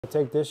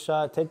Take this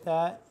shot, take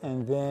that,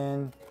 and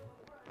then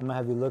I'm gonna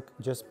have you look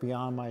just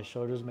beyond my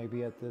shoulders,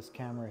 maybe at this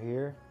camera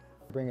here.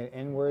 Bring it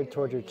inward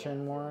towards your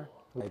chin more.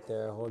 Right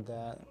there, hold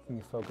that. Let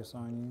me focus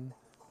on you.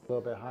 A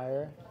little bit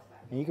higher.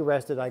 And you can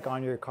rest it like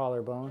on your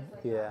collarbone.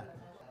 Yeah.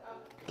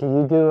 Can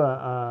you do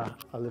a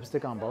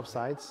lipstick on both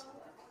sides?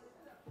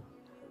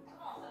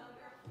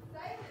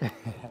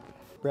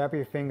 Wrap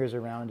your fingers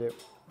around it.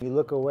 You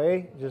look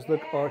away, just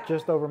look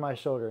just over my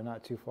shoulder,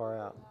 not too far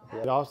out.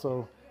 Yeah.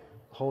 Also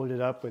hold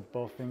it up with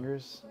both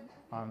fingers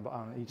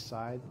on each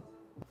side.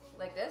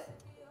 Like this?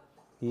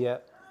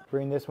 Yep.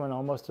 Bring this one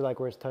almost to like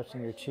where it's touching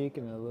your cheek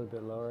and a little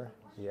bit lower.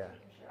 Yeah.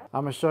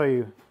 I'm gonna show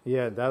you.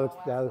 Yeah, that looks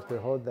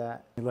good. Hold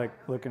that. You're like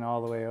looking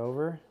all the way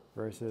over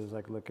versus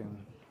like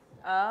looking.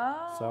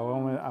 Oh.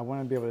 So I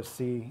want to be able to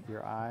see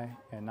your eye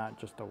and not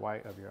just the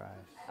white of your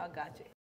eyes. I got you.